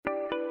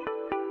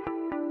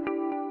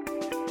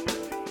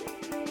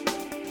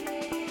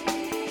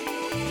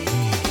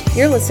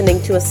You're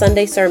listening to a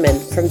Sunday sermon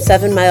from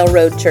 7 Mile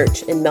Road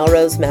Church in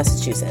Melrose,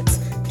 Massachusetts,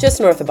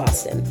 just north of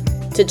Boston.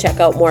 To check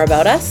out more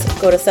about us,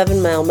 go to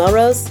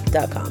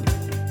 7milemelrose.com.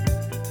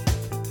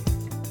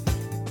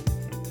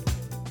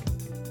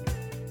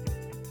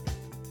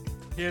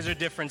 Here's a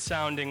different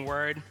sounding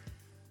word.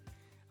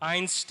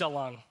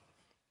 Einstellung.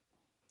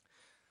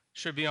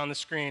 Should be on the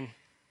screen.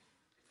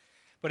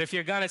 But if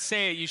you're going to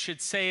say it, you should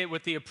say it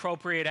with the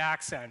appropriate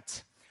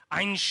accent.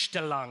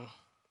 Einstellung.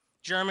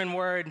 German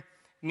word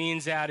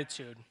means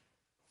attitude.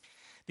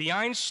 The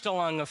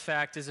Einstellung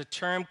effect is a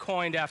term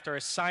coined after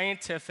a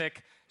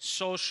scientific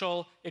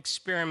social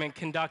experiment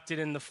conducted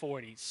in the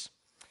 40s.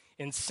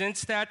 And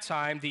since that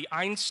time, the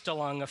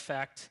Einstellung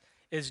effect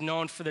is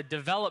known for the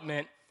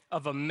development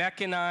of a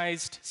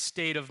mechanized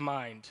state of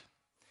mind,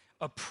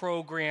 a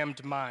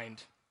programmed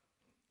mind.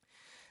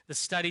 The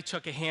study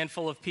took a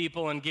handful of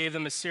people and gave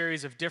them a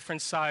series of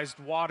different sized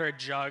water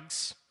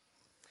jugs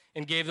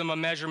and gave them a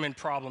measurement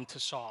problem to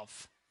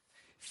solve.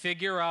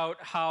 Figure out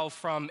how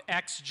from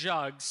X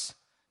jugs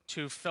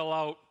to fill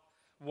out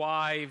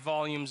Y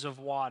volumes of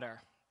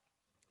water.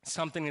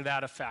 Something to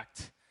that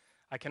effect.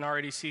 I can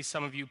already see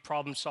some of you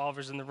problem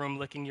solvers in the room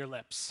licking your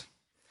lips.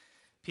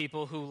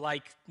 People who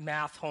like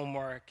math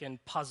homework and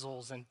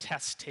puzzles and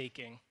test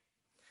taking.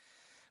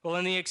 Well,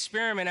 in the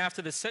experiment,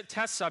 after the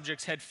test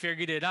subjects had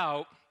figured it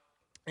out,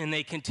 and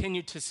they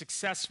continued to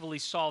successfully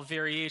solve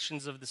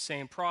variations of the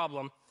same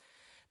problem,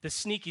 the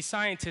sneaky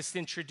scientist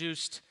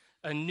introduced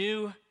a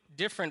new,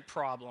 different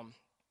problem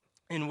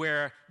in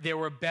where there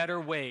were better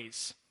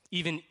ways,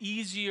 even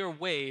easier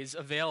ways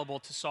available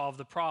to solve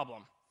the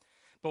problem.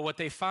 But what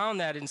they found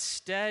that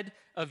instead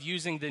of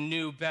using the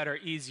new, better,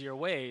 easier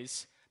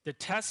ways, the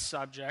test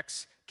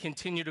subjects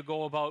continue to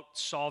go about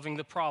solving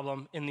the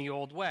problem in the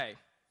old way.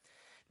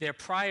 Their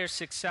prior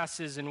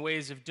successes and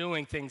ways of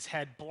doing things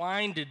had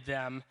blinded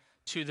them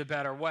to the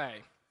better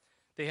way.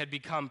 They had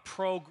become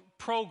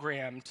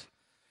programmed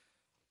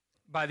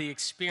by the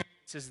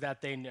experiences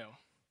that they knew.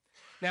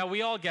 Now,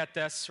 we all get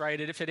this, right?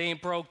 If it ain't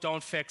broke,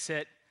 don't fix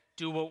it.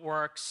 Do what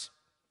works.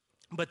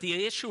 But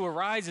the issue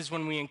arises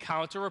when we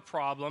encounter a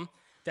problem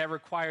that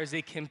requires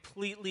a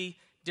completely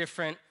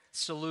different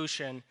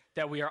solution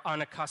that we are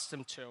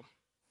unaccustomed to.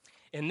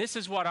 And this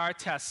is what our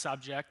test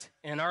subject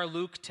in our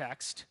Luke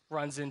text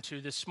runs into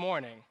this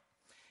morning.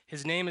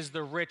 His name is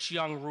the rich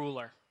young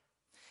ruler.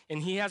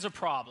 And he has a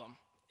problem,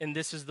 and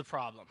this is the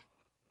problem.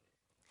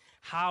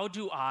 How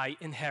do I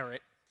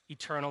inherit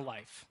eternal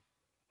life?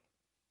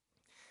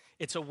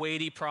 It's a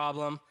weighty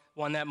problem,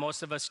 one that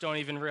most of us don't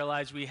even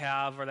realize we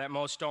have, or that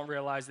most don't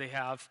realize they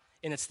have,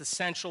 and it's the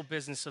central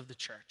business of the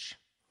church.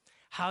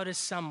 How does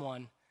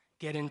someone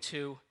get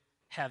into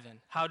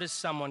heaven? How does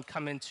someone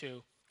come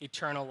into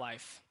eternal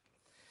life?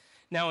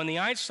 Now, in the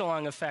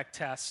Einstellung effect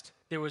test,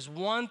 there was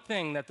one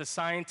thing that the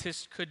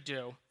scientists could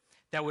do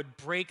that would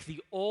break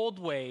the old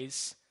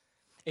ways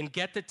and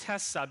get the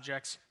test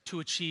subjects to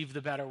achieve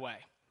the better way.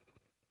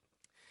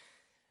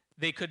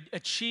 They could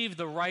achieve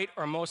the right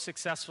or most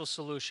successful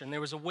solution. There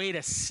was a way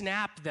to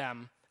snap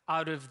them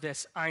out of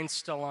this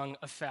Einstellung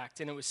effect,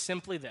 and it was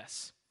simply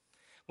this.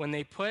 When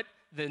they put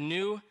the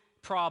new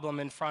problem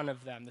in front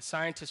of them, the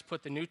scientists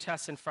put the new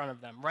test in front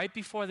of them, right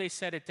before they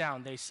set it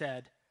down, they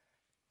said,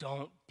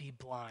 "Don't be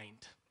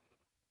blind."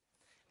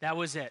 That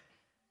was it.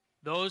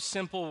 Those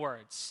simple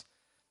words.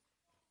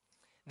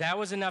 That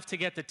was enough to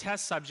get the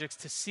test subjects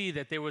to see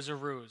that there was a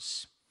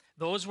ruse.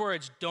 Those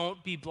words,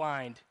 "don't be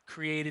blind,"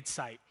 created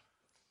sight.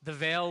 The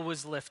veil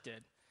was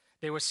lifted.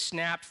 They were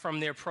snapped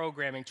from their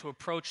programming to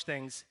approach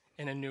things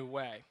in a new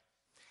way.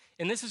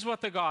 And this is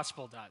what the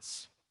gospel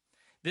does.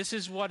 This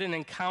is what an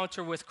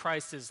encounter with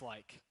Christ is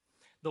like.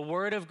 The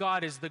word of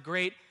God is the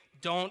great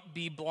 "don't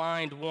be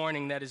blind"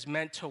 warning that is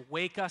meant to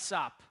wake us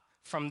up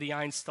from the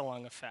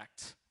Einstellung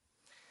effect.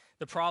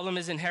 The problem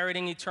is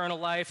inheriting eternal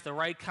life, the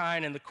right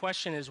kind, and the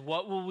question is,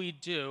 what will we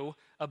do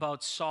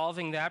about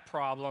solving that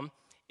problem,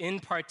 in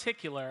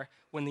particular,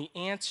 when the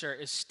answer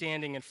is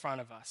standing in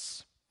front of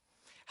us?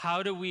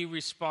 How do we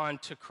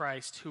respond to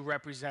Christ, who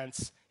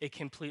represents a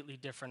completely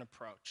different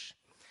approach?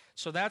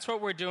 So that's what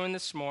we're doing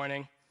this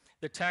morning.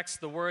 The text,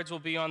 the words will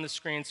be on the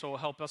screen, so it will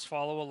help us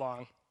follow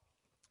along.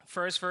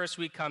 First verse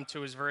we come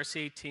to is verse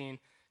 18.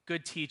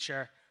 Good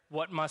teacher,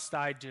 what must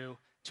I do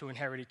to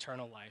inherit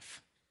eternal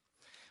life?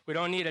 We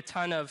don't need a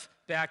ton of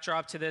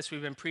backdrop to this. We've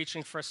been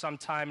preaching for some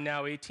time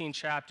now, 18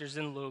 chapters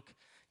in Luke.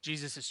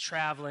 Jesus is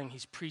traveling,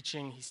 he's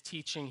preaching, he's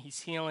teaching,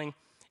 he's healing.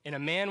 And a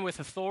man with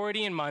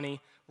authority and money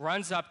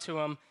runs up to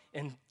him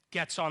and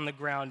gets on the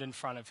ground in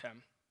front of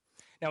him.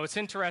 Now, what's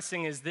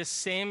interesting is this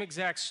same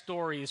exact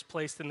story is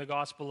placed in the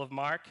Gospel of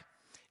Mark.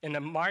 And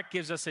Mark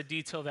gives us a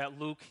detail that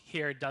Luke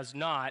here does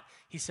not.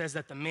 He says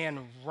that the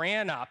man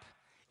ran up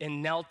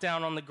and knelt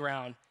down on the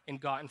ground and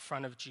got in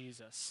front of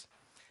Jesus.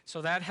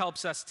 So that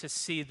helps us to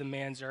see the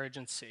man's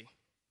urgency.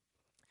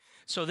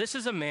 So this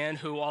is a man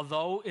who,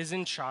 although is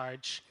in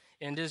charge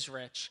and is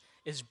rich,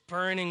 is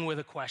burning with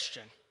a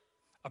question,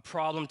 a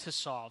problem to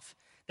solve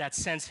that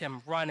sends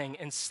him running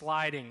and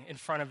sliding in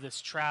front of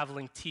this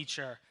traveling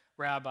teacher,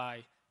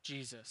 Rabbi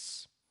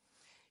Jesus.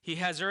 He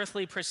has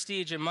earthly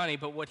prestige and money,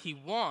 but what he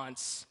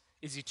wants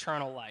is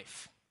eternal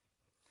life.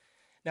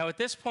 Now, at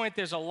this point,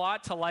 there's a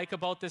lot to like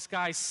about this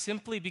guy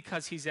simply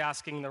because he's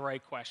asking the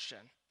right question.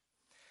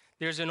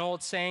 There's an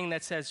old saying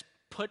that says,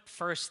 put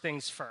first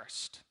things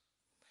first.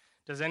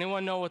 Does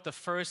anyone know what the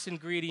first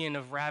ingredient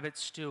of rabbit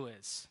stew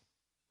is?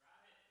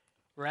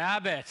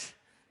 Rabbit.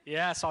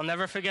 Yes, I'll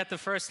never forget the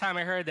first time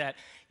I heard that.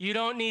 You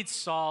don't need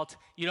salt,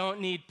 you don't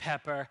need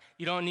pepper,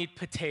 you don't need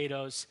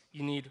potatoes,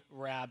 you need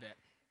rabbit.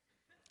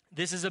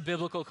 This is a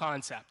biblical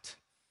concept.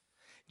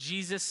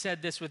 Jesus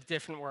said this with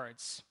different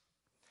words.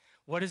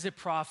 What does it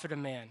profit a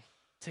man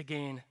to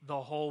gain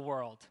the whole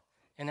world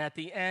and at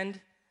the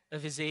end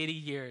of his 80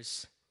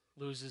 years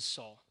lose his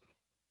soul?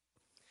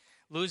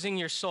 Losing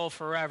your soul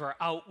forever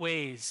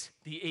outweighs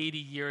the 80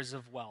 years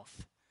of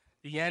wealth.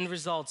 The end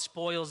result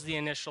spoils the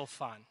initial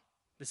fun.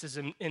 This is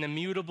an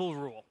immutable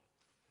rule.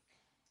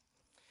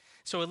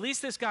 So at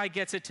least this guy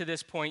gets it to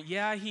this point.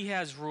 Yeah, he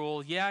has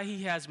rule. Yeah,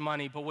 he has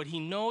money. But what he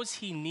knows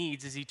he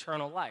needs is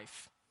eternal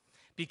life,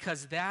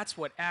 because that's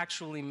what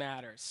actually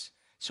matters.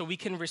 So we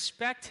can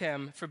respect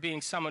him for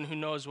being someone who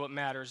knows what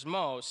matters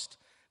most,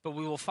 but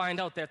we will find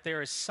out that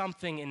there is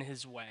something in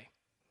his way.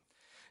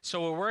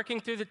 So we're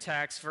working through the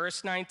text,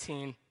 verse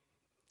 19.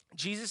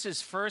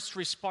 Jesus' first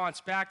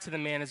response back to the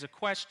man is a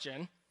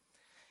question,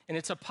 and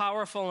it's a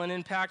powerful and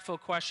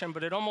impactful question,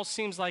 but it almost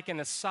seems like an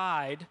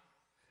aside,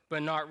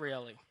 but not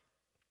really.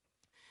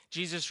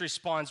 Jesus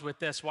responds with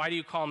this, "Why do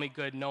you call me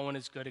good? No one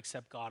is good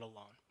except God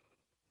alone."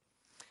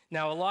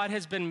 Now, a lot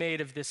has been made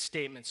of this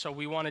statement, so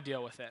we want to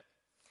deal with it.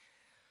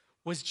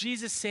 Was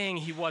Jesus saying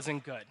he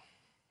wasn't good?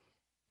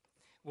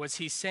 Was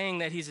he saying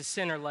that he's a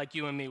sinner like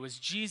you and me? Was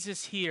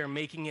Jesus here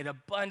making it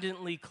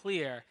abundantly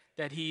clear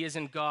that he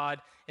isn't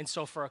God, and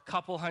so for a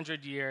couple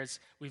hundred years,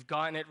 we've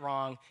gotten it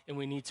wrong, and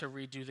we need to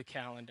redo the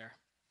calendar?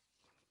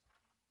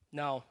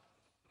 No,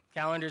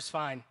 calendar's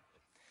fine.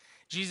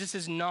 Jesus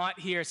is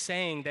not here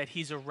saying that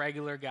he's a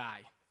regular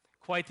guy.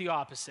 Quite the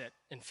opposite,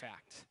 in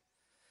fact.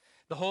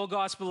 The whole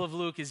Gospel of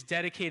Luke is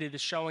dedicated to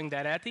showing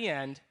that at the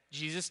end,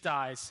 Jesus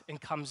dies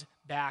and comes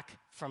back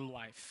from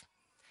life.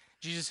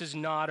 Jesus is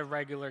not a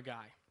regular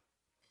guy.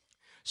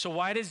 So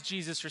why does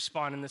Jesus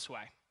respond in this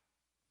way?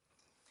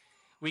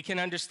 We can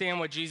understand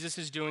what Jesus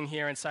is doing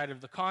here inside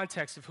of the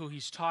context of who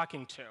he's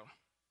talking to.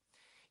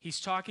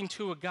 He's talking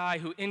to a guy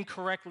who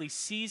incorrectly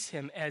sees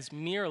him as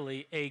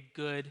merely a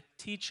good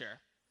teacher.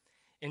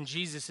 And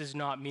Jesus is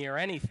not mere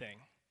anything.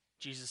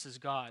 Jesus is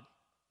God.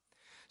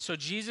 So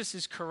Jesus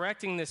is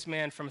correcting this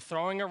man from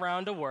throwing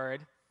around a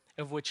word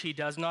of which he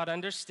does not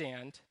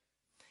understand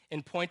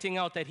and pointing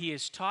out that he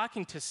is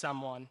talking to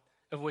someone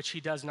of which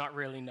he does not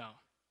really know.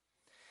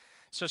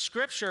 So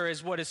Scripture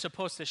is what is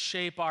supposed to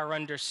shape our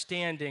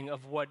understanding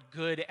of what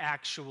good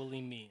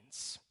actually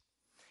means.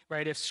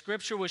 Right? If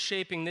Scripture was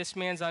shaping this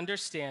man's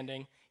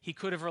understanding, he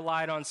could have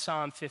relied on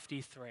Psalm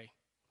 53.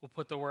 We'll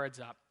put the words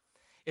up.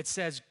 It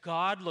says,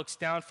 God looks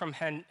down from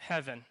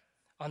heaven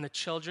on the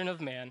children of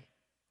man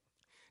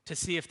to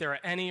see if there are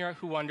any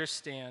who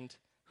understand,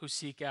 who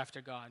seek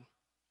after God.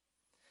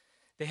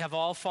 They have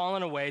all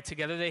fallen away.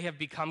 Together they have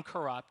become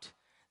corrupt.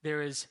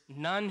 There is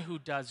none who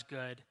does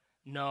good,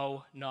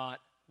 no,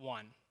 not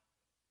one.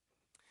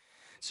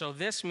 So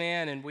this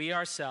man and we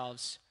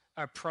ourselves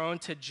are prone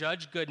to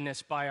judge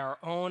goodness by our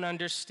own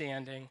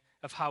understanding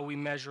of how we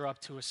measure up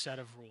to a set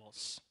of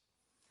rules.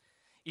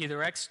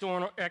 Either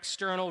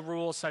external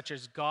rules such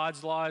as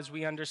God's law as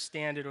we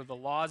understand it, or the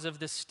laws of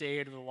the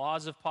state, or the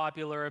laws of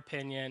popular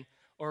opinion,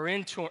 or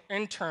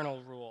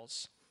internal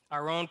rules,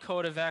 our own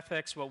code of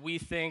ethics, what we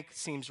think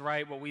seems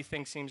right, what we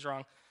think seems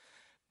wrong.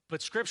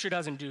 But Scripture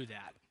doesn't do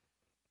that.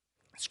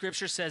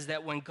 Scripture says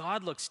that when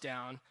God looks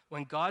down,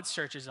 when God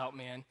searches out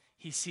man,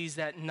 he sees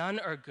that none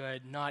are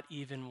good, not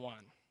even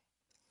one.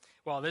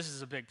 Well, this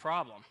is a big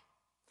problem,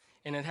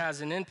 and it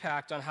has an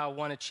impact on how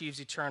one achieves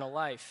eternal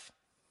life.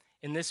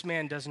 And this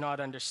man does not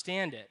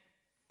understand it.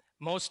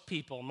 Most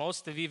people,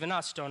 most of even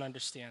us, don't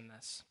understand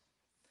this.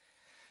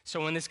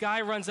 So when this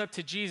guy runs up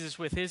to Jesus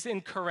with his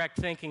incorrect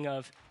thinking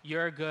of,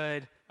 you're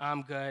good,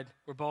 I'm good,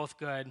 we're both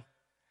good,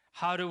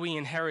 how do we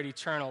inherit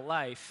eternal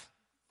life?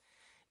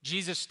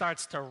 Jesus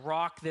starts to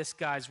rock this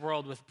guy's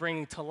world with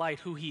bringing to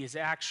light who he is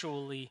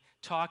actually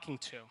talking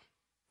to.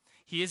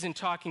 He isn't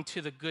talking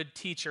to the good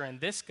teacher in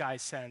this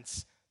guy's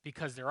sense,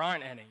 because there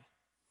aren't any.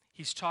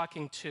 He's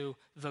talking to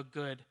the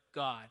good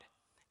God.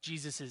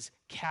 Jesus is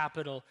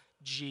capital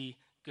G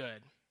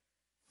good.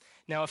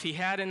 Now, if he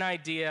had an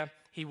idea,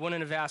 he wouldn't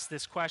have asked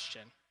this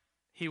question.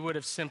 He would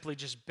have simply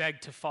just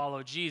begged to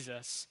follow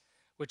Jesus,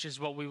 which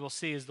is what we will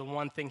see is the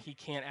one thing he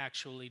can't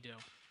actually do.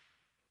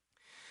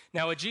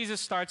 Now, what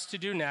Jesus starts to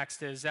do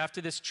next is,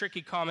 after this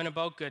tricky comment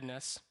about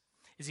goodness,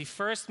 is he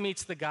first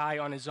meets the guy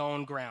on his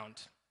own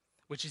ground,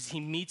 which is he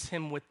meets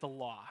him with the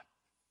law.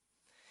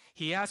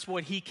 He asks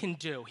what he can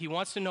do. He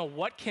wants to know,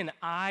 what can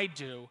I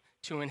do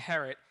to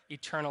inherit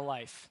eternal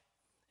life?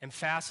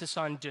 Emphasis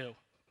on do.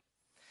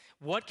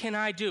 What can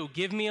I do?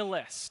 Give me a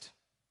list.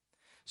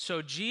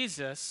 So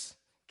Jesus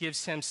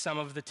gives him some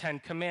of the 10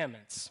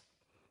 Commandments.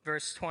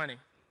 Verse 20.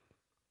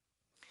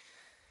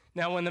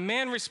 Now, when the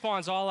man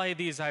responds, all of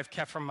these I've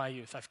kept from my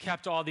youth. I've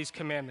kept all these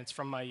commandments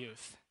from my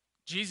youth.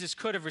 Jesus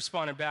could have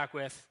responded back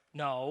with,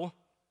 no,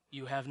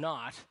 you have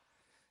not.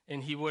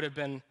 And he would have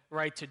been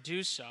right to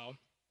do so.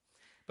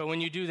 But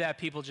when you do that,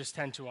 people just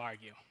tend to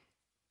argue.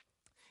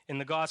 In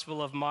the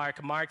Gospel of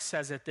Mark, Mark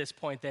says at this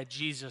point that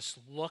Jesus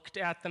looked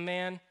at the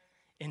man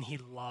and he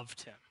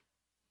loved him.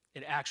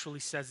 It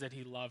actually says that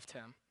he loved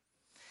him.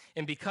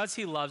 And because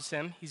he loves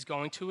him, he's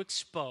going to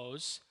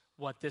expose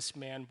what this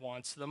man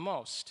wants the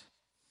most.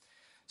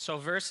 So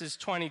verse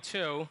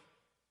 22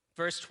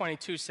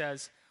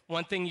 says,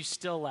 one thing you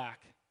still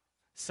lack,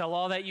 sell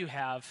all that you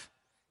have,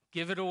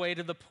 give it away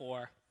to the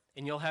poor,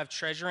 and you'll have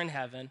treasure in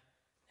heaven,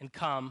 and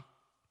come,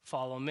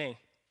 follow me.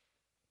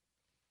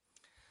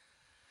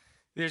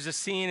 There's a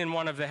scene in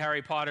one of the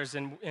Harry Potters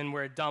in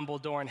where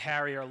Dumbledore and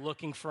Harry are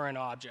looking for an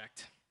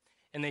object.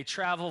 And they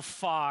travel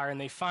far, and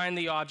they find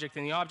the object,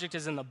 and the object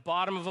is in the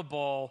bottom of a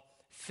bowl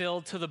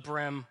filled to the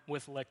brim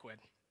with liquid.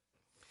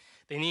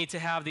 They need to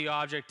have the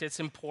object. It's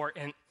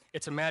important.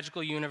 It's a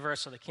magical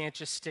universe, so they can't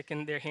just stick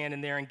in their hand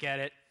in there and get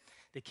it.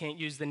 They can't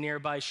use the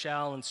nearby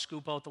shell and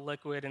scoop out the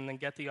liquid and then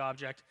get the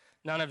object.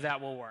 None of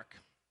that will work.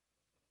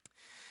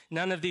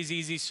 None of these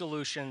easy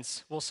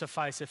solutions will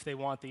suffice if they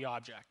want the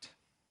object.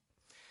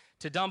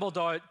 To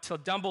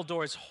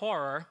Dumbledore's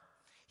horror,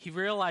 he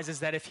realizes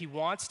that if he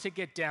wants to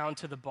get down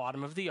to the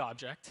bottom of the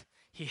object,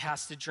 he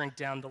has to drink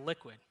down the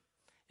liquid,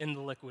 and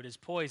the liquid is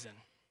poison.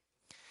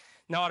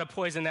 Not a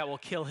poison that will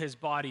kill his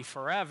body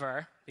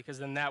forever, because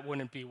then that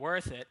wouldn't be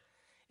worth it.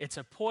 It's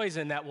a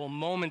poison that will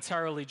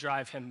momentarily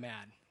drive him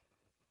mad.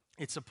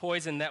 It's a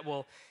poison that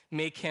will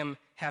make him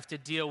have to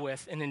deal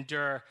with and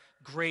endure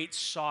great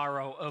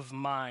sorrow of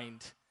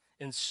mind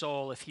and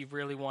soul if he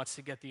really wants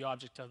to get the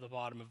object to the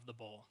bottom of the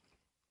bowl.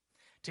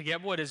 To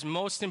get what is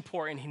most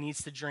important, he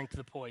needs to drink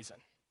the poison.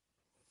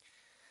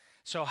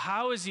 So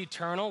how is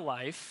eternal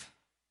life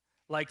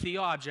like the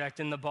object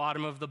in the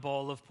bottom of the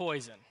bowl of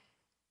poison?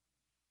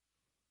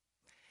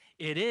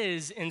 It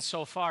is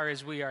insofar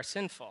as we are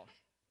sinful.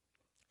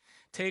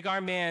 Take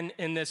our man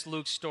in this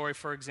Luke story,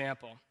 for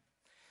example.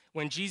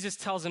 When Jesus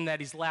tells him that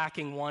he's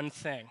lacking one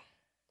thing,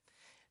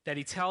 that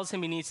he tells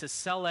him he needs to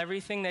sell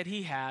everything that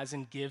he has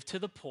and give to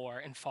the poor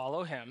and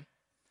follow him,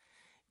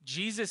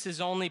 Jesus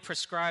is only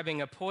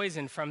prescribing a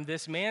poison from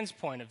this man's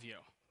point of view.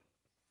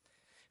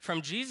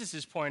 From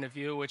Jesus' point of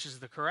view, which is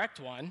the correct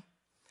one,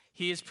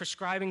 he is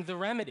prescribing the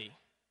remedy.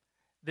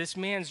 This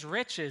man's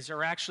riches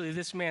are actually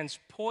this man's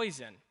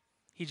poison.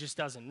 He just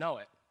doesn't know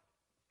it.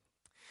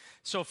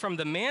 So from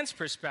the man's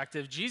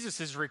perspective, Jesus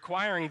is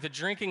requiring the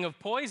drinking of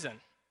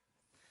poison.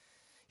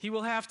 He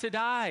will have to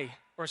die,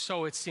 or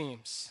so it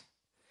seems.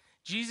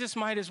 Jesus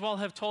might as well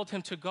have told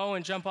him to go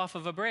and jump off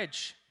of a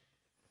bridge.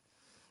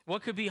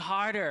 What could be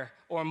harder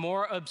or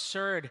more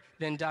absurd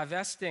than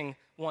divesting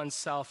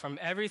oneself from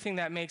everything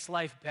that makes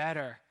life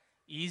better,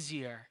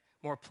 easier,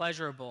 more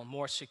pleasurable,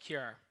 more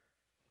secure?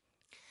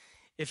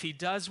 If he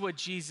does what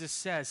Jesus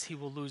says, he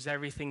will lose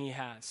everything he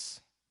has.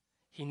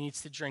 He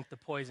needs to drink the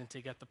poison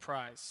to get the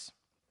prize.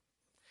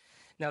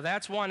 Now,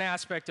 that's one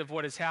aspect of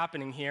what is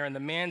happening here. In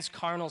the man's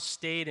carnal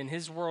state and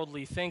his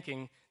worldly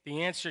thinking,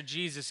 the answer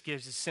Jesus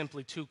gives is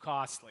simply too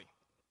costly.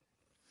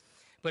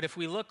 But if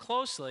we look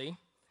closely,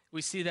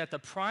 we see that the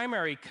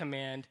primary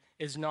command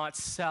is not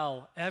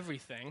sell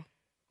everything.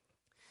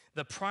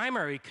 The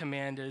primary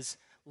command is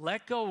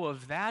let go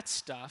of that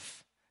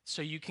stuff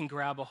so you can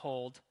grab a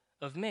hold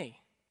of me.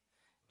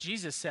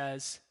 Jesus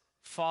says,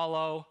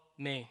 follow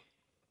me.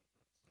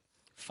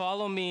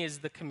 Follow me is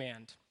the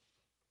command.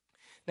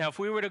 Now, if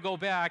we were to go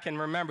back and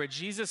remember,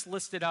 Jesus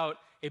listed out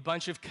a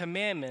bunch of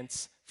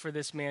commandments for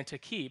this man to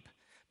keep,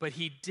 but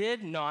he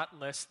did not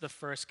list the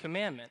first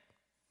commandment,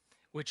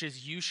 which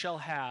is, you shall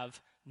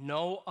have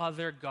no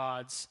other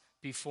gods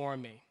before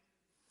me.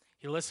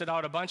 He listed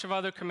out a bunch of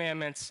other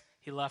commandments.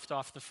 He left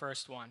off the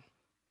first one.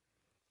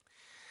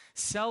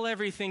 Sell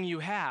everything you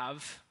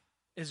have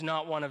is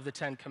not one of the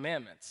 10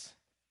 commandments,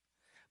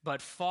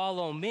 but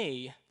follow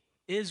me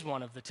is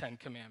one of the 10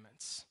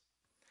 commandments.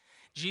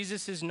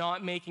 Jesus is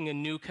not making a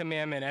new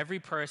commandment. Every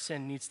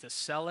person needs to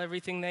sell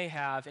everything they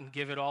have and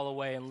give it all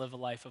away and live a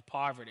life of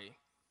poverty.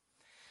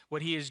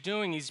 What he is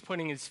doing, he's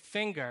putting his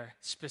finger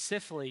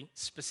specifically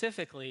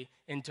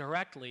and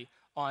directly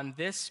on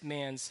this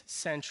man's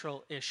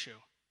central issue,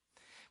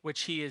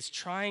 which he is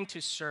trying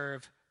to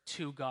serve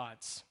two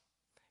gods,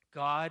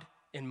 God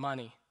and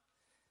money.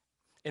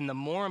 And the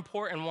more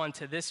important one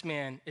to this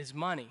man is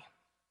money.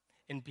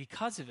 And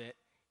because of it,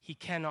 he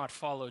cannot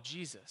follow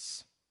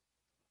Jesus.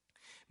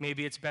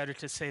 Maybe it's better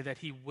to say that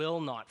he will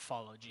not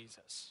follow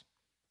Jesus.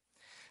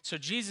 So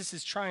Jesus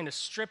is trying to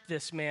strip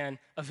this man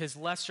of his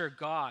lesser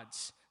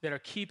gods that are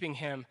keeping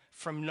him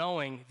from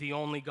knowing the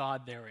only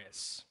God there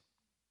is.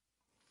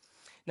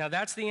 Now,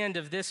 that's the end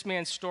of this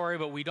man's story,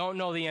 but we don't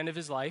know the end of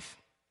his life.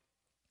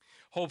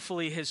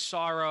 Hopefully, his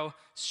sorrow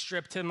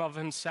stripped him of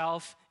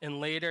himself,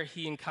 and later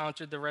he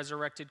encountered the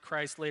resurrected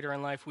Christ later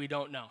in life. We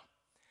don't know.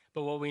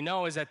 But what we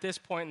know is at this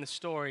point in the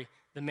story,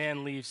 the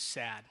man leaves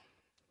sad.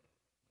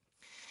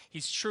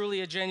 He's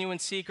truly a genuine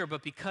seeker,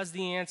 but because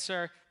the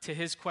answer to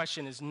his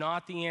question is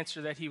not the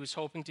answer that he was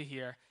hoping to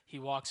hear, he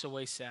walks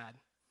away sad.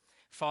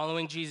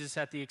 Following Jesus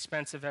at the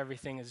expense of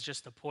everything is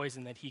just a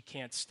poison that he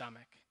can't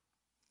stomach.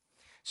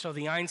 So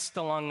the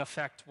Einstellung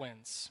effect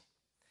wins.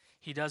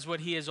 He does what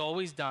he has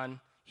always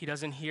done. He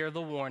doesn't hear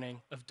the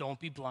warning of don't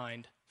be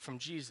blind from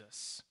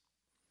Jesus.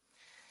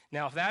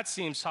 Now, if that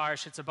seems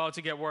harsh, it's about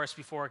to get worse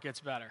before it gets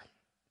better.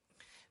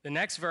 The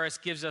next verse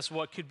gives us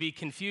what could be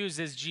confused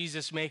as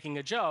Jesus making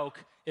a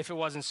joke if it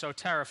wasn't so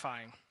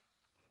terrifying.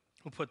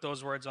 We'll put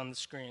those words on the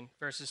screen,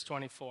 verses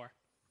 24.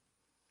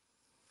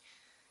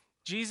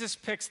 Jesus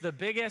picks the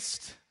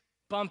biggest,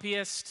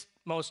 bumpiest,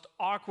 most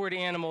awkward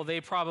animal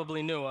they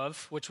probably knew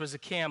of, which was a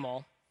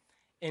camel,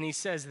 and he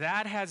says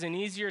that has an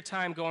easier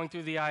time going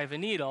through the eye of a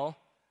needle,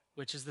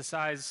 which is the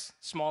size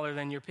smaller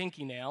than your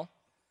pinky nail,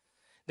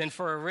 than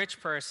for a rich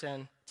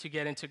person to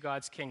get into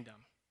God's kingdom.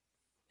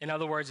 In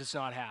other words, it's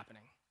not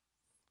happening.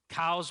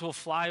 Cows will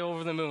fly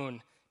over the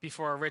moon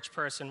before a rich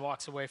person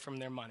walks away from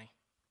their money.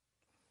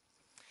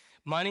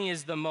 Money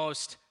is the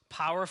most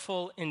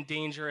powerful and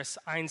dangerous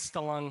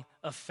Einstellung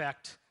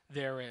effect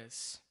there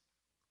is.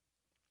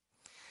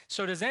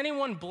 So does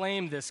anyone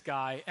blame this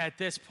guy at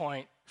this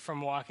point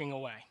from walking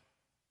away?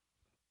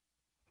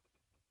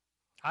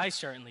 I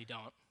certainly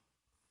don't.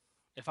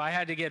 If I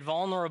had to get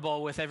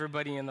vulnerable with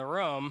everybody in the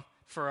room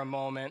for a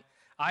moment,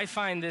 I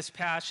find this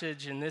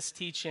passage and this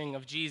teaching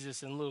of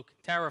Jesus in Luke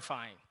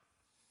terrifying.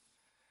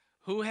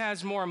 Who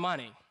has more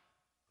money,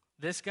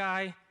 this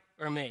guy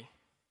or me?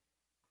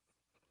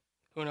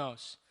 Who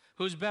knows?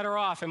 Who's better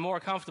off and more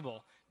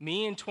comfortable,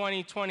 me in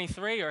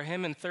 2023 or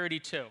him in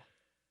 32?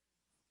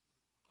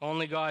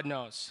 Only God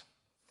knows.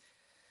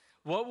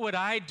 What would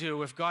I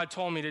do if God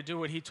told me to do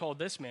what he told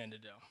this man to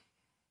do?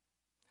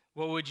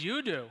 What would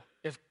you do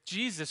if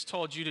Jesus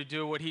told you to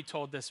do what he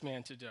told this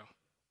man to do?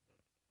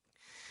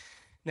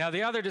 Now,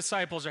 the other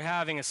disciples are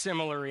having a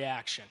similar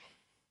reaction,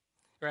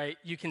 right?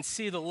 You can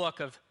see the look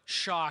of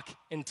shock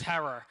and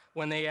terror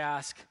when they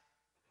ask,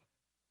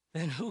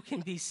 then who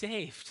can be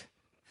saved?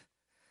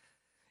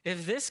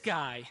 If this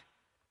guy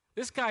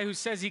who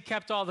says he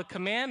kept all the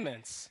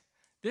commandments,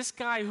 this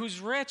guy who's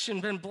rich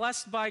and been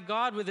blessed by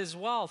God with his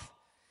wealth,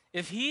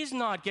 if he's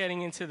not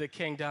getting into the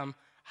kingdom,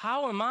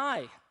 how am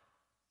I?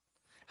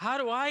 How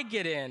do I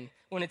get in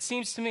when it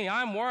seems to me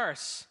I'm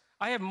worse?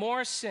 I have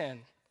more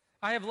sin.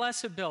 I have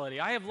less ability.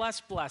 I have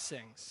less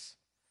blessings.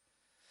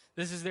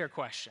 This is their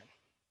question.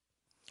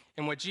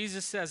 And what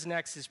Jesus says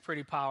next is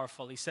pretty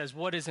powerful. He says,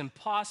 what is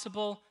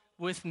impossible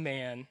with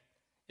man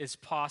is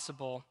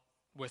possible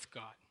with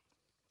God.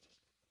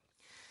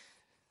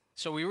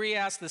 So we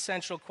re-ask the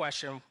central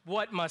question,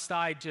 what must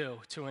I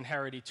do to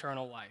inherit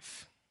eternal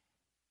life?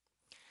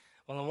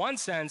 Well, in one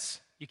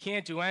sense, you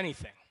can't do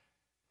anything.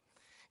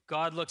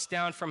 God looks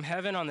down from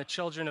heaven on the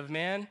children of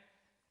man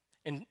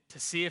and to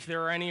see if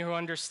there are any who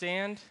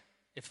understand,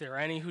 if there are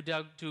any who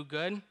do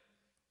good,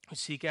 who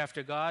seek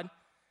after God,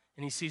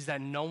 and he sees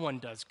that no one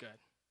does good,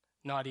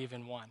 not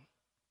even one.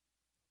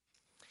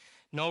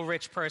 No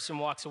rich person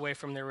walks away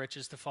from their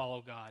riches to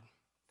follow God.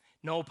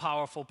 No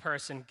powerful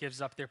person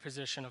gives up their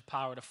position of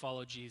power to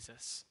follow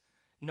Jesus.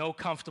 No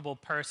comfortable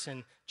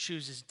person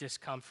chooses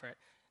discomfort.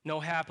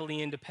 No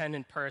happily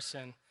independent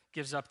person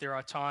gives up their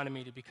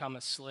autonomy to become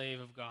a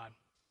slave of God.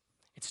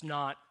 It's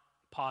not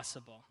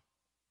possible.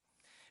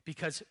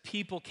 Because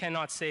people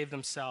cannot save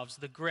themselves.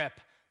 The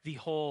grip, the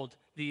hold,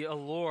 the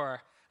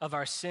allure of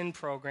our sin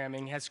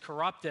programming has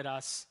corrupted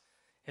us,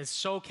 has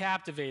so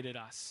captivated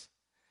us,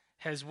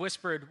 has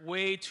whispered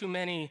way too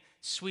many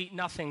sweet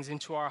nothings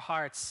into our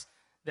hearts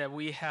that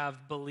we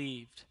have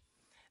believed,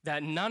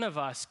 that none of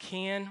us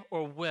can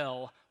or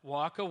will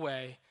walk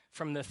away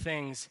from the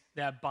things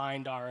that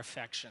bind our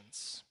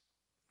affections.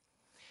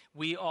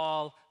 We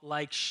all,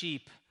 like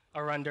sheep,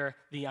 are under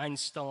the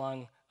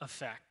Einstellung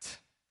effect.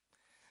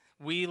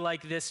 We,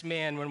 like this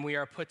man, when we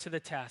are put to the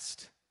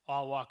test,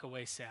 all walk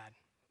away sad.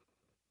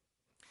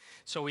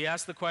 So we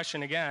ask the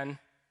question again,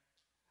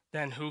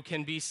 then who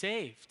can be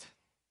saved?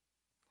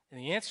 And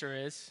the answer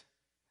is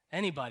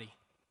anybody.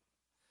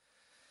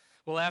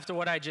 Well, after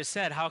what I just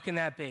said, how can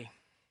that be?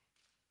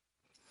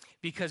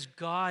 Because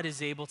God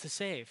is able to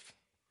save.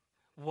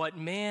 What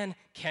man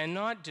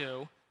cannot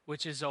do,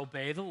 which is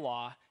obey the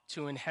law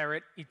to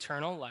inherit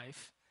eternal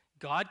life,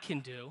 God can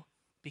do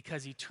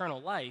because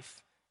eternal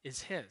life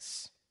is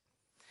his.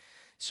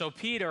 So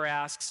Peter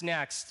asks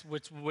next,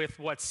 with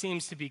what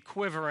seems to be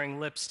quivering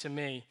lips to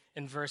me,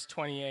 in verse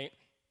 28.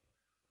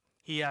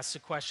 He asks a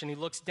question. He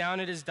looks down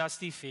at his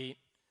dusty feet.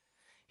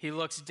 He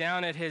looks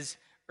down at his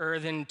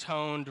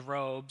earthen-toned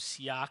robes,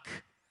 yuck.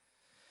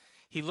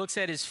 He looks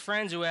at his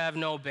friends who have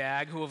no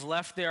bag, who have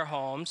left their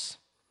homes,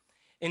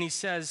 and he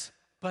says,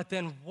 but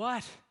then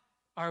what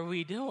are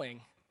we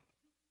doing?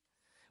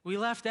 We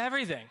left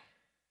everything.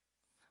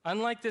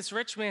 Unlike this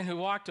rich man who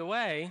walked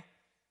away,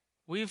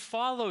 we've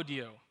followed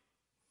you.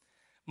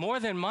 More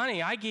than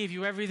money, I gave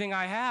you everything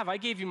I have. I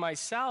gave you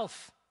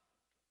myself.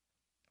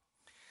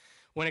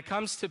 When it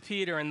comes to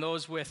Peter and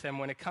those with him,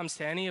 when it comes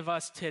to any of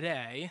us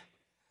today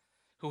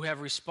who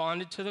have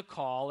responded to the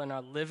call and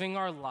are living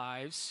our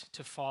lives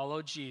to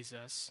follow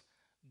Jesus,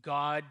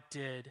 God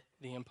did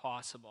the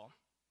impossible.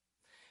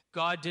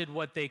 God did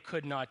what they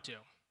could not do.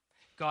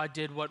 God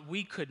did what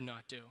we could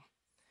not do,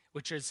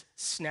 which is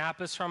snap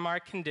us from our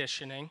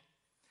conditioning.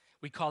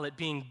 We call it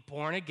being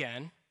born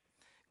again.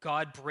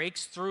 God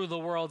breaks through the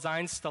world's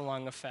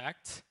Einstellung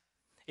effect,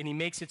 and he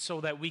makes it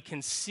so that we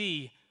can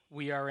see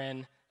we are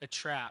in a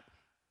trap.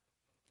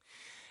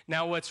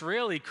 Now, what's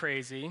really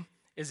crazy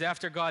is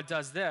after God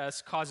does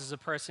this, causes a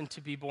person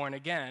to be born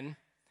again,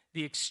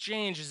 the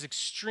exchange is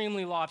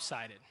extremely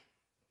lopsided.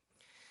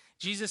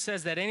 Jesus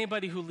says that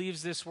anybody who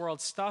leaves this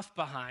world's stuff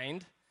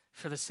behind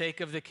for the sake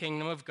of the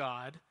kingdom of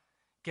God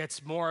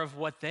gets more of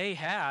what they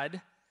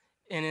had,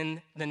 and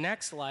in the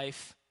next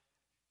life,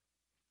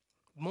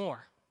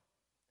 more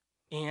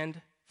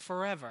and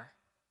forever.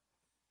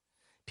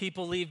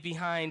 People leave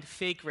behind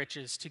fake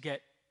riches to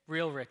get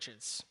real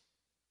riches.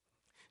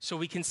 So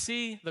we can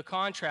see the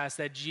contrast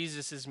that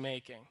Jesus is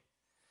making.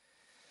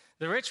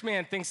 The rich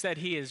man thinks that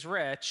he is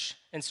rich,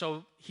 and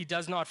so he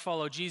does not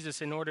follow Jesus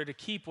in order to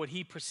keep what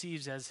he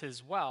perceives as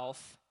his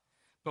wealth.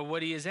 But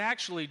what he is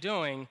actually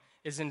doing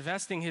is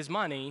investing his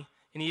money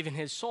and even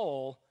his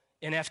soul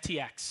in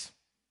FTX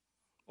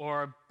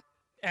or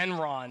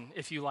Enron,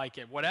 if you like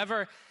it.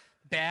 Whatever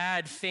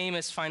bad,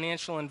 famous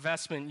financial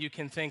investment you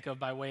can think of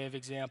by way of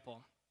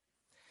example.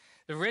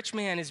 The rich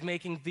man is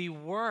making the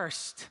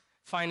worst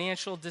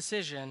financial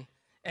decision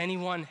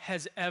anyone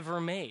has ever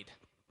made.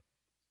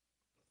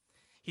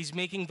 He's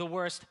making the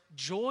worst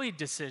joy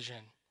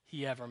decision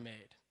he ever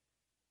made.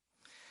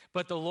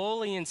 But the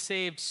lowly and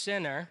saved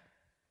sinner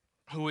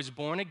who is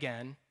born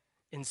again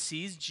and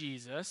sees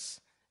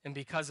Jesus, and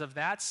because of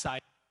that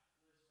sight,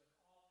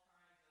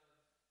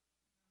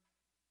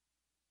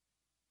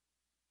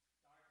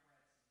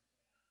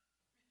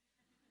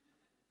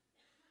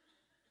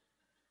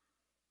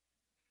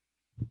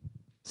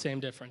 same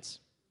difference.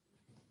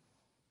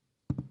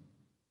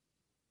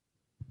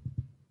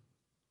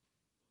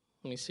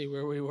 Let me see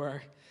where we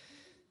were.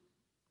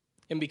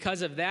 And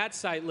because of that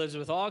sight lives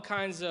with all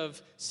kinds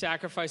of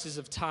sacrifices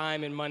of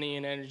time and money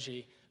and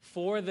energy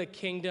for the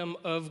kingdom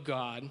of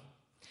God,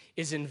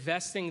 is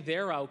investing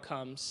their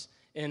outcomes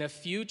in a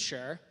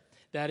future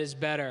that is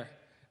better,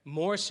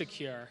 more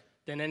secure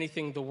than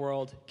anything the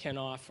world can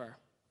offer.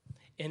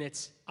 And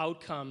its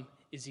outcome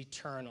is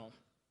eternal.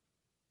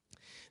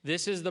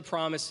 This is the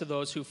promise to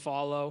those who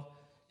follow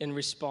and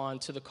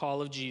respond to the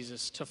call of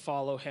Jesus to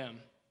follow him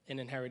and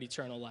inherit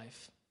eternal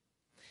life.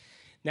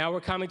 Now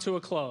we're coming to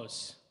a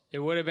close. It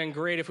would have been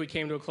great if we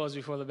came to a close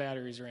before the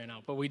batteries ran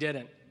out, but we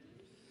didn't.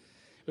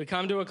 We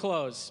come to a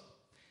close.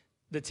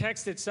 The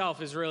text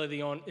itself is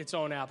really its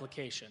own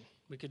application.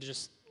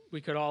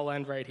 We could all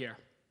end right here.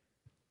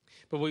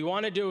 But what we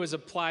want to do is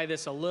apply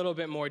this a little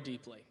bit more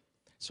deeply.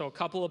 So a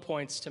couple of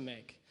points to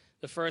make.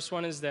 The first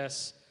one is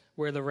this: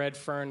 Where the Red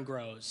Fern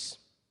Grows.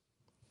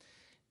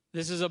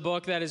 This is a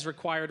book that is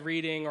required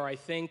reading, or I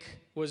think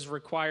was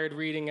required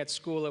reading at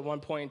school at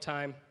one point in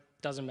time.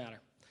 Doesn't matter.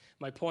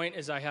 My point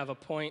is I have a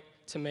point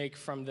to make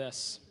from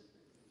this.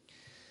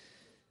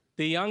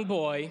 The young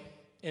boy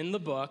in the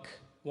book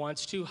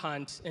wants to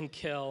hunt and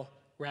kill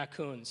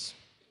raccoons.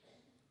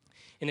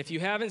 And if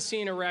you haven't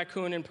seen a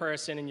raccoon in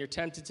person and you're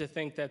tempted to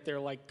think that they're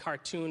like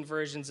cartoon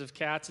versions of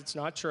cats, it's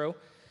not true.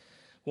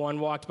 One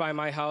walked by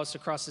my house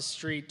across the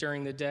street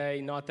during the day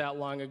not that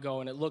long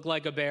ago, and it looked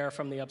like a bear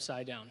from the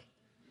upside down.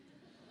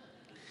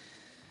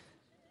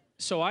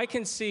 So I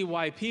can see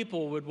why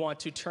people would want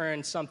to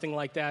turn something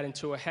like that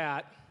into a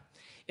hat.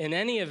 In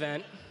any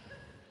event,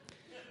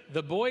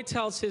 the boy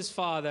tells his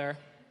father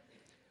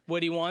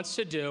what he wants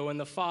to do, and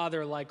the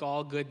father, like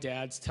all good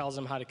dads, tells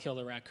him how to kill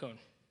the raccoon.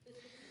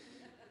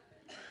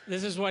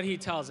 This is what he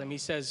tells him. He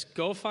says,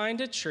 go find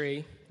a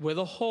tree with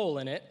a hole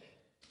in it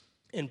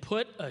and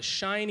put a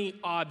shiny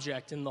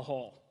object in the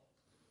hole.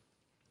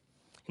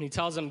 And he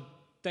tells him,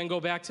 then go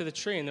back to the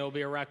tree and there will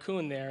be a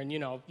raccoon there, and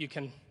you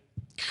can...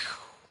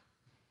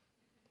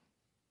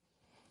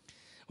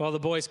 Well, the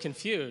boy's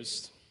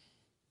confused.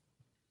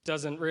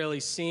 Doesn't really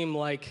seem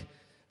like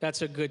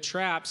that's a good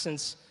trap,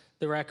 since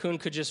the raccoon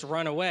could just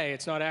run away.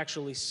 It's not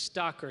actually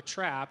stuck or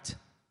trapped.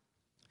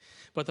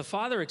 But the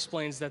father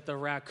explains that the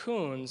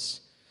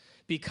raccoons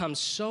become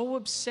so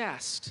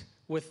obsessed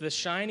with the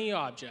shiny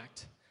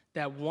object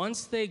that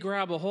once they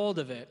grab a hold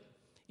of it,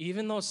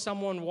 even though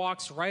someone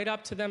walks right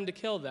up to them to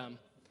kill them,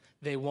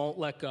 they won't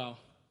let go.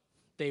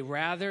 They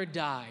rather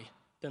die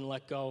than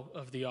let go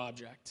of the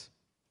object.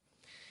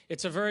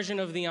 It's a version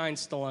of the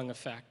Einstellung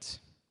effect.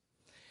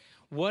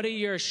 What are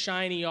your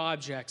shiny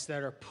objects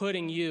that are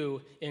putting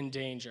you in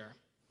danger?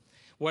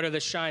 What are the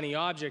shiny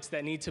objects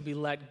that need to be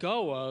let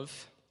go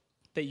of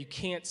that you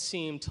can't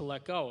seem to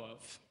let go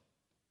of?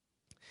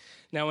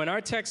 Now, in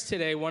our text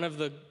today, one of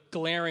the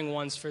glaring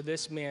ones for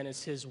this man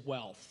is his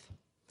wealth.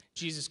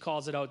 Jesus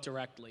calls it out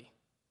directly.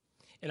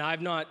 And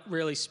I've not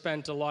really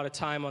spent a lot of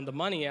time on the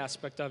money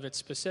aspect of it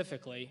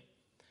specifically,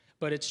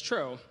 but it's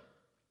true.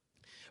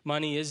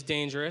 Money is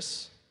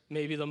dangerous,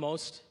 maybe the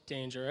most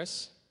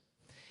dangerous.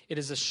 It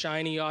is a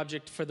shiny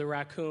object for the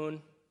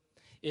raccoon,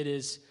 It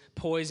is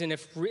poison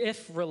if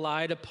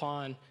relied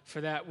upon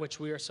for that which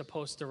we are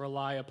supposed to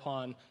rely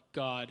upon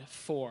God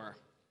for.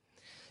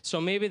 So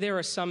maybe there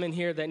are some in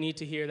here that need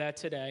to hear that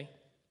today.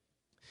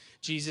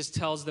 Jesus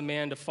tells the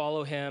man to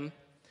follow him.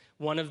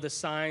 One of the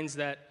signs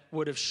that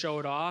would have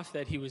showed off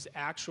that he was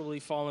actually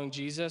following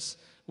Jesus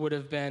would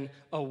have been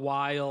a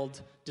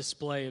wild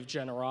display of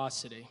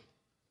generosity.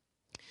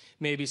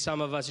 Maybe some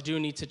of us do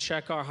need to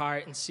check our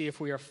heart and see if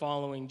we are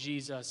following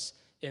Jesus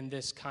in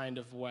this kind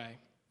of way.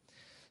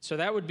 So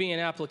that would be an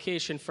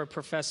application for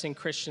professing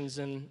Christians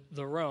in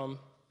the room.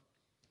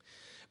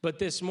 But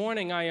this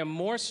morning, I am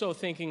more so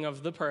thinking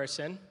of the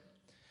person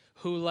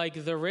who,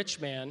 like the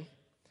rich man,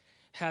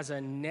 has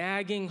a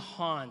nagging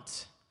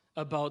haunt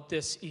about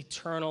this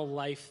eternal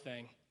life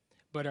thing,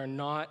 but are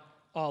not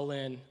all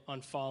in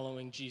on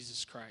following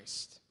Jesus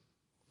Christ.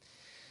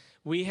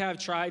 We have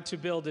tried to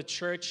build a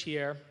church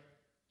here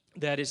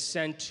that is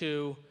sent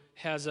to,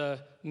 has a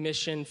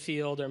mission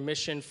field or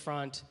mission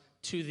front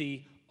to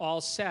the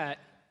all set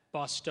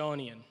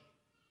Bostonian.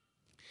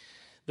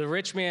 The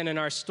rich man in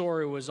our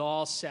story was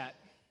all set,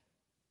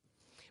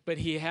 but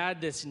he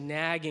had this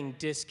nagging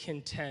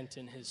discontent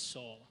in his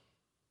soul.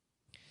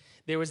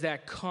 There was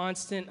that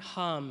constant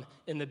hum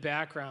in the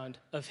background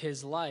of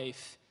his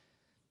life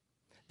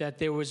that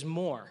there was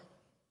more,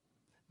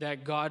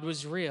 that God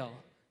was real,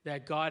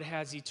 that God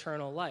has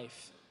eternal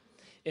life,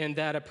 and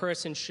that a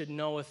person should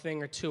know a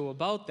thing or two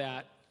about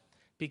that,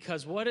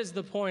 because what is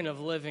the point of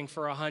living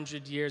for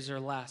 100 years or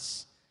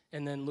less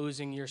and then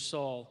losing your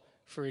soul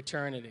for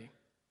eternity?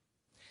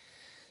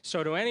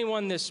 So to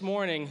anyone this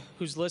morning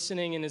who's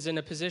listening and is in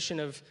a position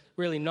of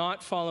really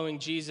not following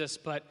Jesus,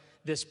 but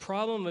this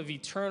problem of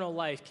eternal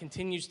life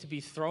continues to be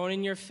thrown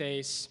in your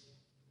face,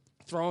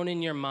 thrown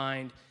in your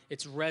mind,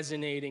 it's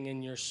resonating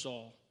in your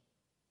soul.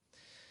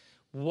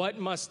 What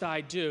must I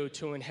do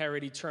to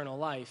inherit eternal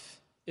life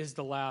is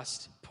the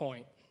last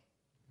point.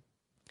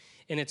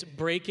 And it's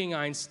breaking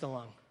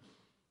Einstellung.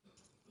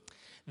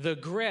 The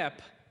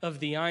grip of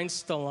the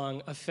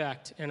Einstellung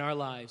effect in our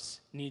lives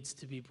needs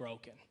to be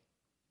broken.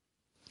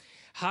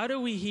 How do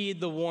we heed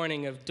the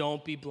warning of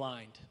don't be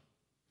blind,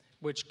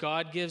 which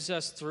God gives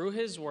us through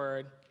his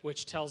word,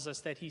 which tells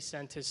us that he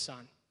sent his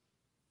son?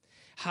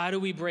 How do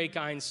we break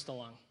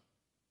Einstellung?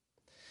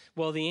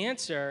 Well, the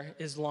answer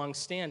is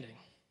long-standing,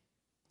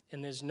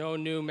 and there's no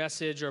new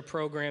message or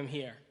program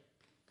here.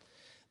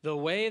 The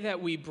way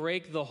that we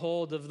break the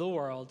hold of the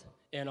world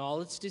and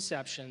all its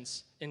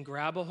deceptions and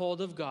grab a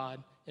hold of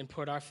God and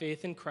put our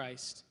faith in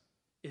Christ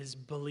is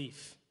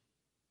belief.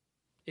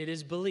 It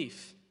is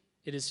belief.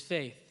 It is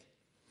faith.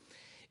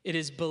 It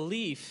is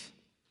belief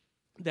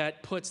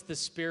that puts the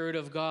Spirit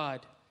of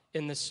God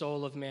in the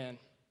soul of man.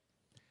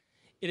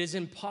 It is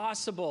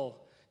impossible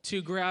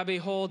to grab a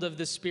hold of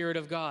the Spirit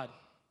of God.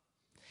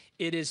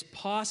 It is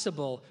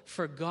possible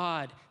for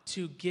God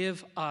to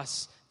give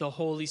us the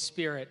Holy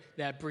Spirit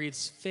that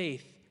breathes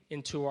faith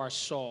into our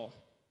soul.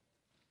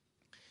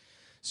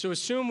 So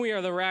assume we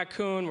are the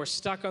raccoon, we're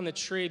stuck on the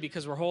tree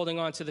because we're holding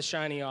on to the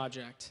shiny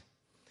object.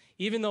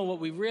 Even though what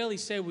we really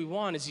say we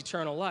want is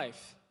eternal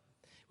life.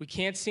 We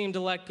can't seem to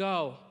let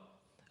go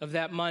of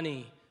that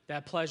money,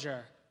 that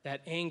pleasure,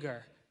 that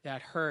anger,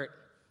 that hurt,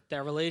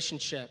 that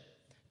relationship,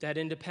 that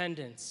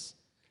independence,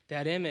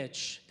 that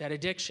image, that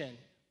addiction,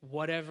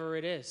 whatever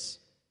it is.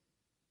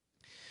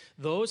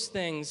 Those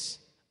things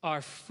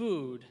are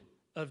food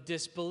of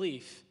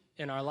disbelief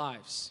in our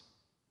lives.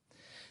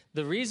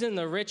 The reason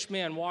the rich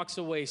man walks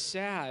away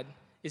sad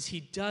is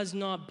he does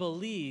not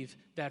believe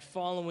that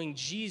following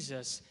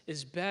Jesus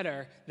is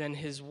better than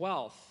his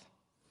wealth.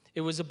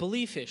 It was a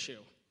belief issue.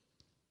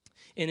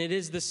 And it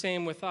is the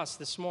same with us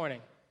this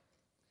morning.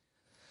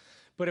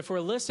 But if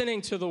we're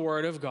listening to the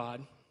Word of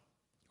God,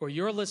 or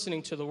you're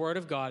listening to the Word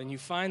of God and you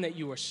find that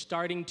you are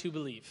starting to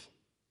believe,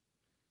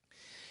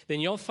 then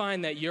you'll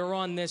find that you're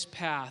on this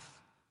path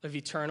of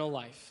eternal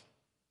life.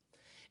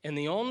 And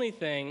the only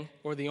thing,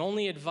 or the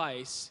only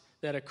advice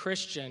that a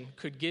Christian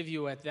could give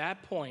you at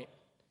that point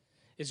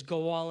is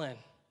go all in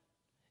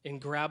and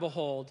grab a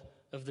hold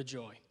of the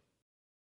joy.